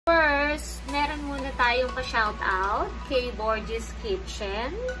course, meron muna tayong pa-shoutout kay BORGY'S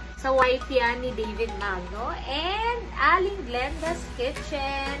Kitchen, sa wife yan ni David Magno, and ALING GLENDA's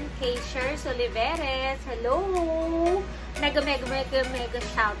Kitchen, kay SOLIVERES. Hello! Mega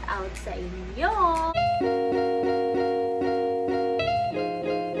shoutout sa inyo!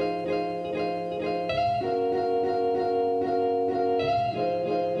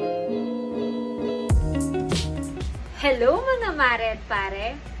 Hello mga mare at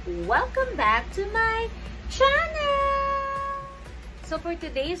pare! Welcome back to my channel! So for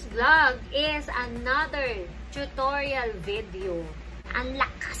today's vlog is another tutorial video. Ang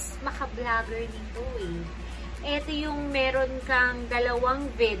lakas maka-vlogger nito eh. Ito yung meron kang dalawang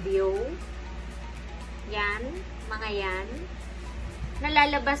video. Yan, mga yan.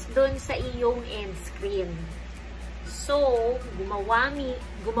 Nalalabas dun sa iyong end screen. So, gumawa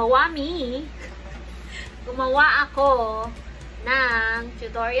ako ng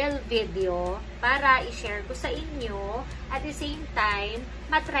tutorial video para i-share ko sa inyo at the same time,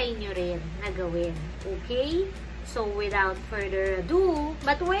 matry nyo rin na gawin. Okay? So, without further ado,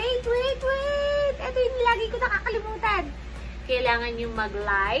 but wait! Ito yung lagi ko nakakalimutan. Kailangan nyo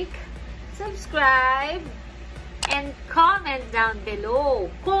mag-like, subscribe, and comment down below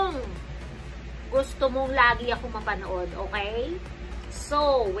kung gusto mong lagi ako mapanood. Okay?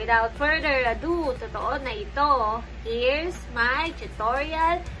 So, without further ado, totoo na ito, here's my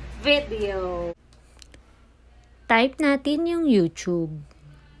tutorial video. Type natin yung YouTube.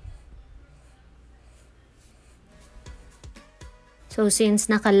 So, since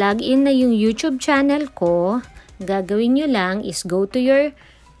naka-login na yung YouTube channel ko, gagawin nyo lang is go to your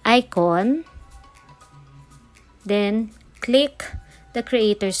icon, then click the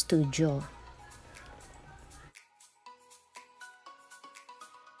Creator Studio.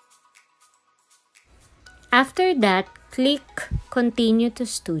 After that, click Continue to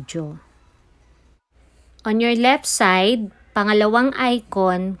Studio. On your left side, pangalawang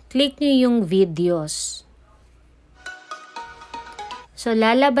icon, click nyo yung Videos. So,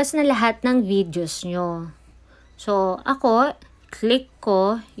 lalabas na lahat ng videos nyo. So, ako, click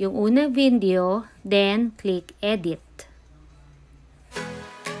ko yung unang video, then click Edit.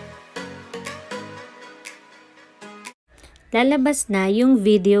 Lalabas na yung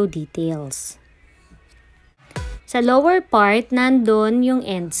video details. Sa lower part, nandun yung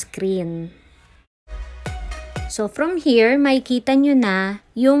end screen. So, from here, makikita nyo na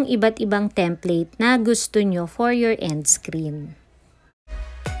yung iba't ibang template na gusto nyo for your end screen.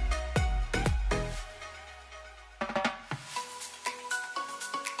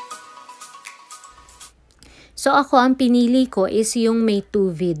 So, ako, ang pinili ko is yung may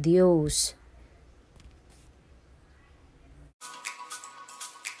 2 videos.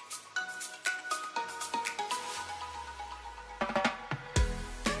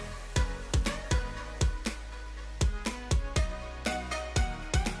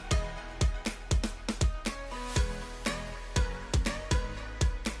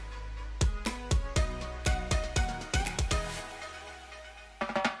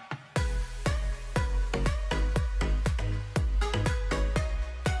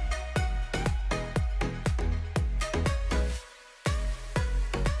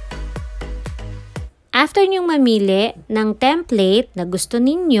 After nyong mamili ng template na gusto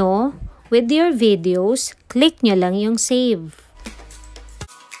ninyo with your videos, click nyo lang yung save.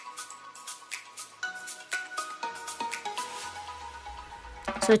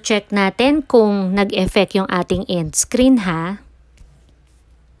 So, check natin kung nag-effect yung ating end screen ha.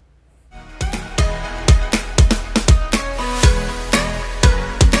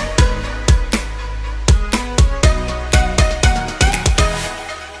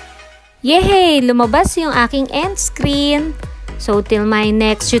 Yay! Lumabas yung aking end screen. So, till my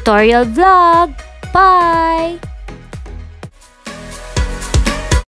next tutorial vlog. Bye!